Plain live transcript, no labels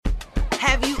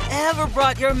Have you ever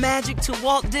brought your magic to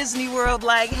Walt Disney World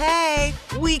like, hey,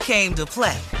 we came to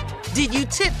play? Did you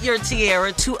tip your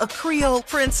tiara to a Creole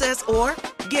princess or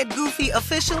get goofy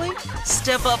officially?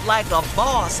 Step up like a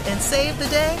boss and save the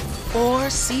day? Or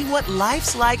see what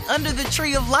life's like under the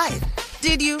tree of life?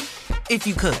 Did you? If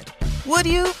you could. Would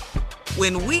you?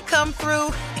 When we come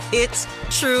through, it's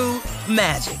true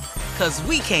magic. 'Cause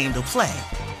we came to play.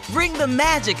 Bring the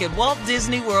magic at Walt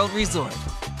Disney World Resort.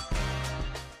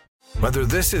 Whether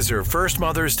this is her first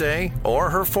Mother's Day or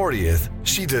her 40th,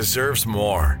 she deserves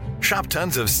more. Shop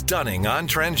tons of stunning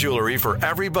on-trend jewelry for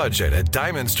every budget at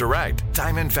Diamonds Direct.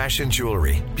 Diamond fashion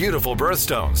jewelry, beautiful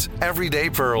birthstones,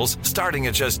 everyday pearls starting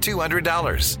at just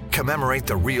 $200. Commemorate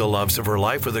the real loves of her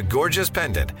life with a gorgeous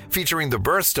pendant featuring the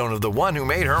birthstone of the one who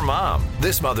made her mom.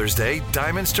 This Mother's Day,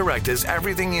 Diamonds Direct is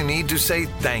everything you need to say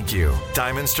thank you.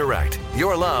 Diamonds Direct,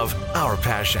 your love, our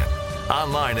passion.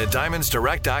 Online at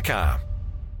diamondsdirect.com.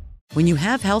 When you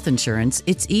have health insurance,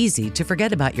 it's easy to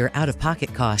forget about your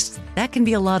out-of-pocket costs. That can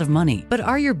be a lot of money. But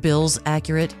are your bills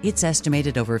accurate? It's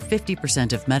estimated over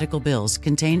 50% of medical bills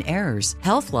contain errors.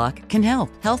 HealthLock can help.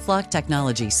 HealthLock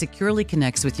technology securely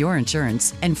connects with your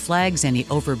insurance and flags any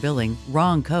overbilling,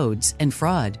 wrong codes, and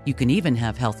fraud. You can even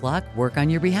have HealthLock work on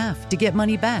your behalf to get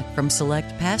money back from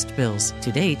select past bills.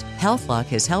 To date, HealthLock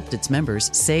has helped its members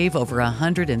save over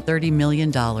 $130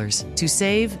 million. To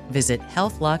save, visit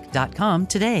healthlock.com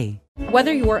today.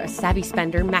 Whether you're a savvy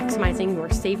spender maximizing your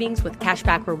savings with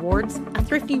cashback rewards, a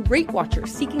thrifty rate watcher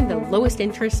seeking the lowest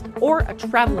interest, or a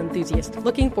travel enthusiast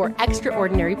looking for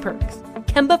extraordinary perks,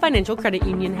 Kemba Financial Credit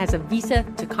Union has a visa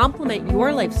to complement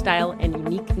your lifestyle and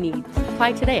unique needs.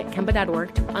 Apply today at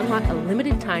Kemba.org to unlock a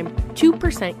limited-time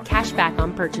 2% cash back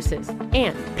on purchases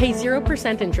and pay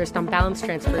 0% interest on balance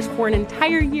transfers for an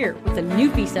entire year with a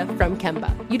new visa from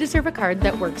Kemba. You deserve a card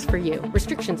that works for you.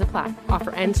 Restrictions apply.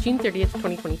 Offer ends June 30th,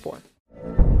 2024.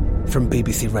 From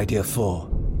BBC Radio 4,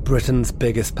 Britain's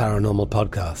biggest paranormal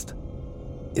podcast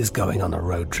is going on a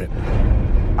road trip.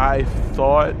 I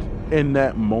thought in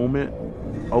that moment,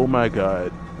 oh my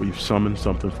God, we've summoned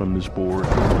something from this board.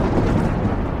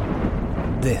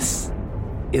 This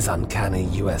is Uncanny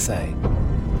USA.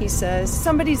 He says,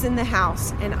 somebody's in the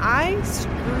house, and I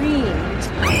screamed.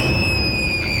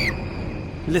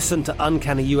 Listen to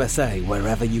Uncanny USA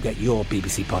wherever you get your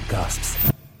BBC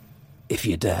podcasts, if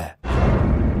you dare.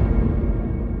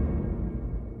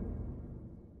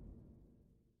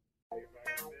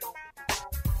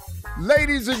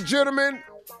 Ladies and gentlemen,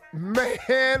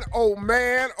 man, oh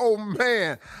man, oh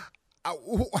man.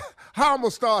 How I'm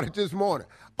going to start it this morning?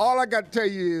 All I got to tell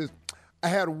you is I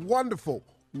had a wonderful,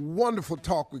 wonderful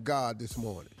talk with God this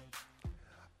morning.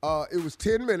 It was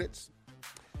 10 minutes,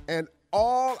 and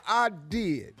all I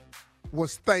did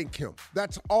was thank him.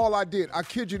 That's all I did. I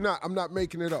kid you not, I'm not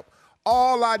making it up.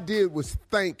 All I did was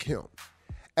thank him.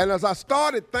 And as I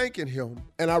started thanking him,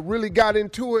 and I really got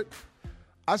into it,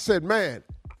 I said, man,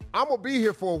 I'm going to be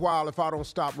here for a while if I don't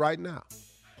stop right now.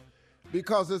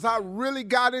 Because as I really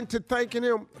got into thanking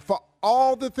him for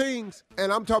all the things,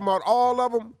 and I'm talking about all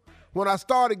of them, when I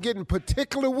started getting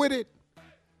particular with it,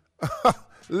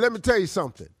 let me tell you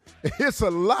something. It's a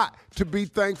lot to be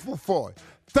thankful for.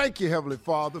 Thank you, Heavenly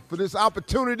Father, for this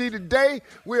opportunity today.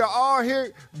 We are all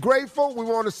here grateful. We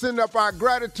want to send up our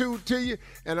gratitude to you,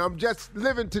 and I'm just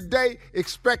living today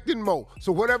expecting more.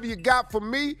 So whatever you got for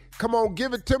me, come on,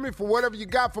 give it to me. For whatever you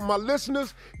got for my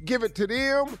listeners, give it to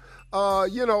them.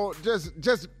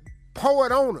 Just pour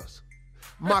it on us.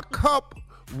 My cup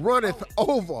runneth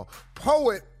over.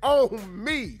 Pour it on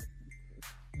me.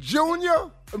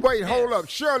 Junior, wait, hold up.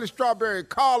 Shirley Strawberry,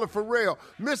 Carla Farrell,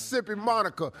 Mississippi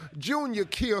Monica, Junior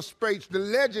Kill Spates, the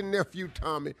legend nephew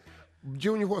Tommy.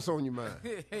 Junior, what's on your mind?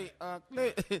 Hey,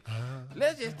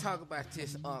 let's just talk about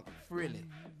this, really,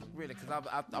 because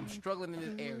I'm struggling in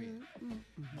this area.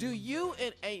 Do you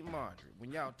and Aunt Marjorie,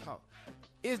 when y'all talk,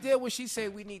 is there what she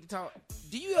said we need to talk?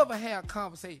 Do you ever have a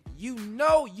conversation you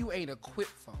know you ain't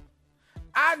equipped for?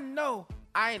 I know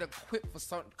I ain't equipped for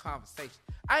certain conversations.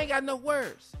 I ain't got no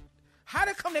words. How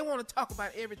they come they want to talk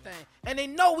about everything and they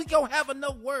know we gonna have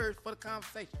enough words for the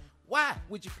conversation? Why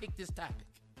would you pick this topic?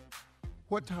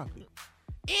 What topic?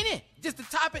 Any. Just the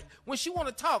topic when she want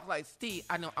to talk, like, Steve,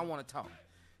 I know I want to talk.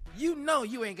 You know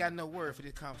you ain't got no word for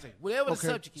this conversation. Whatever the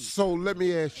subject is. So let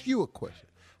me ask you a question.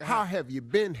 How have you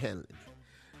been handling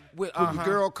it? When the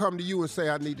girl come to you and say,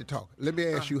 I need to talk, let me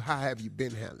ask you, how have you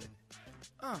been handling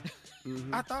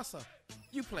it? I thought so.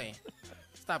 You playing.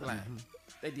 Stop lying.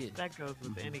 They did. That goes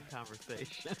with any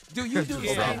conversation. Do you do the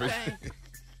same thing?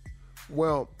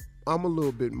 Well, I'm a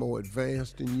little bit more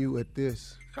advanced than you at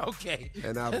this. Okay.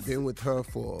 And I've been with her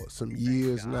for some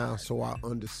years now, so I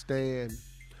understand.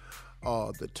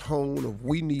 the tone of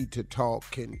we need to talk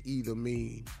can either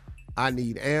mean I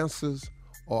need answers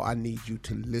or I need you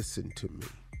to listen to me.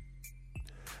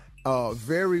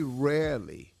 Very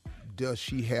rarely does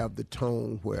she have the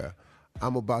tone where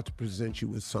I'm about to present you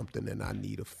with something and I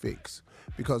need a fix.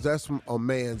 Because that's a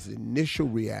man's initial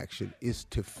reaction, is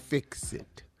to fix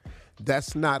it.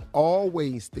 That's not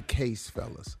always the case,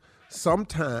 fellas.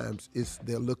 Sometimes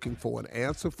they're looking for an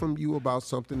answer from you about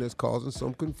something that's causing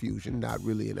some confusion, not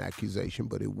really an accusation,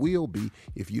 but it will be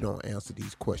if you don't answer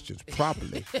these questions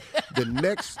properly. The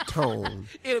next tone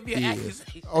It'll be an is,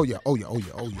 accusation. oh yeah.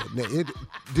 Now,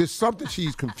 there's something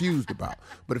she's confused about,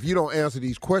 but if you don't answer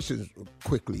these questions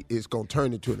quickly, it's going to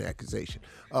turn into an accusation.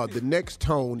 The next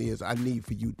tone is, I need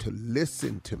for you to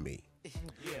listen to me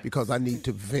because I need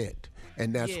to vent.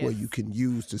 And that's where you can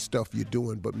use the stuff you're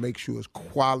doing, but make sure it's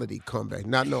quality comeback.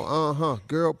 Not no,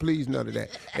 girl, please, none of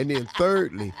that. And then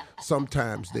thirdly,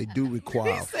 sometimes they do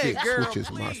require a fix, which is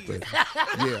my favorite.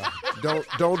 Yeah,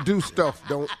 don't do stuff,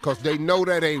 because they know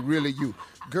that ain't really you.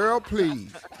 Girl,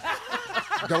 please,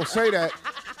 don't say that.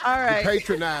 All right. You're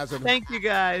patronizing them. Thank you,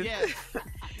 guys. Yes.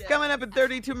 Coming up at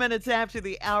 32 minutes after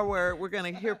the hour, we're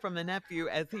going to hear from the nephew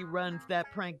as he runs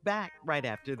that prank back right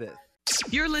after this.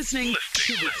 You're listening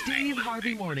to the Steve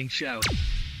Harvey Morning Show.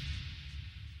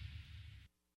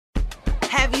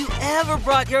 Have you ever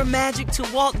brought your magic to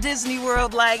Walt Disney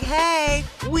World like, hey,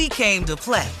 we came to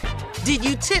play? Did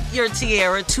you tip your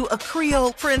tiara to a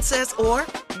Creole princess or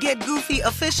get goofy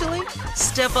officially?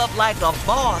 Step up like a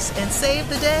boss and save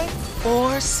the day?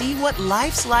 Or see what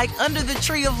life's like under the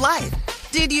tree of life?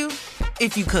 Did you?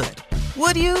 If you could.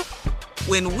 Would you?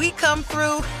 When we come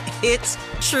through, it's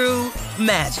true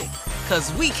magic.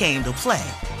 'Cause we came to play.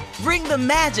 Bring the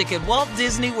magic at Walt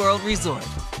Disney World Resort.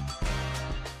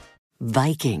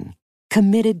 Viking,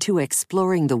 committed to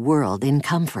exploring the world in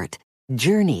comfort.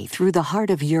 Journey through the heart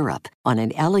of Europe on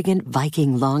an elegant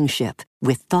Viking longship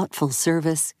with thoughtful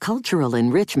service, cultural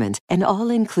enrichment, and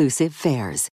all-inclusive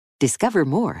fares. Discover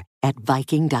more at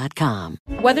Viking.com.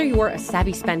 Whether you're a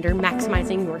savvy spender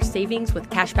maximizing your savings with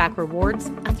cashback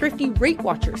rewards, a thrifty rate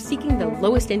watcher seeking the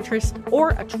lowest interest, or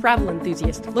a travel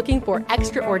enthusiast looking for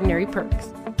extraordinary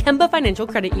perks, Kemba Financial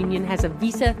Credit Union has a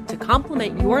visa to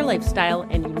complement your lifestyle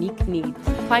and unique needs.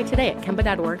 Apply today at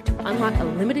Kemba.org to unlock a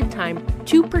limited-time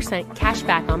 2% cash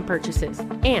back on purchases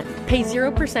and pay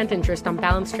 0% interest on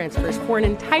balance transfers for an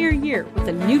entire year with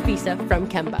a new visa from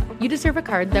Kemba. You deserve a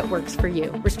card that works for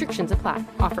you. Restrictions apply.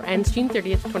 Offer ends June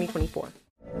 30th, 2024.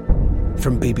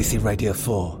 From BBC Radio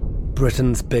 4,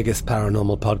 Britain's biggest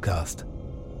paranormal podcast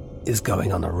is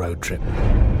going on a road trip.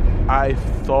 I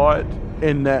thought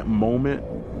in that moment,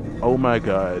 oh my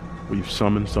God, we've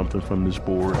summoned something from this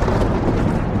board.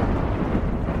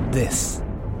 This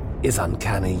is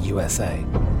Uncanny USA.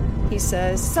 He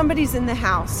says, somebody's in the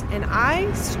house, and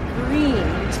I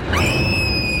screamed.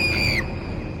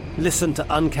 Listen to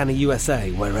Uncanny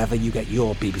USA wherever you get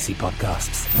your BBC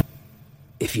podcasts,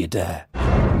 if you dare.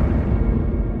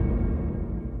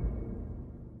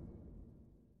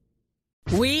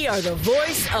 We are the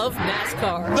voice of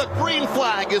NASCAR. The green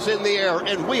flag is in the air,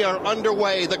 and we are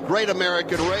underway. The Great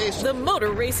American Race. The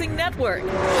Motor Racing Network.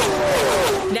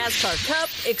 NASCAR Cup,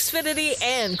 Xfinity,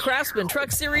 and Craftsman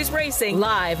Truck Series Racing.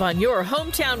 Live on your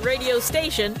hometown radio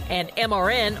station and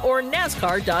MRN or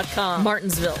NASCAR.com.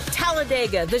 Martinsville,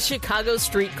 Talladega, the Chicago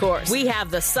Street Course. We have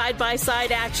the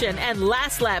side-by-side action and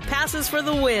last lap passes for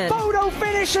the win. Photo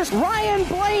finishes. Ryan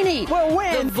Blaney will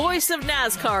win. The voice of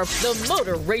NASCAR, the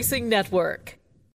Motor Racing Network.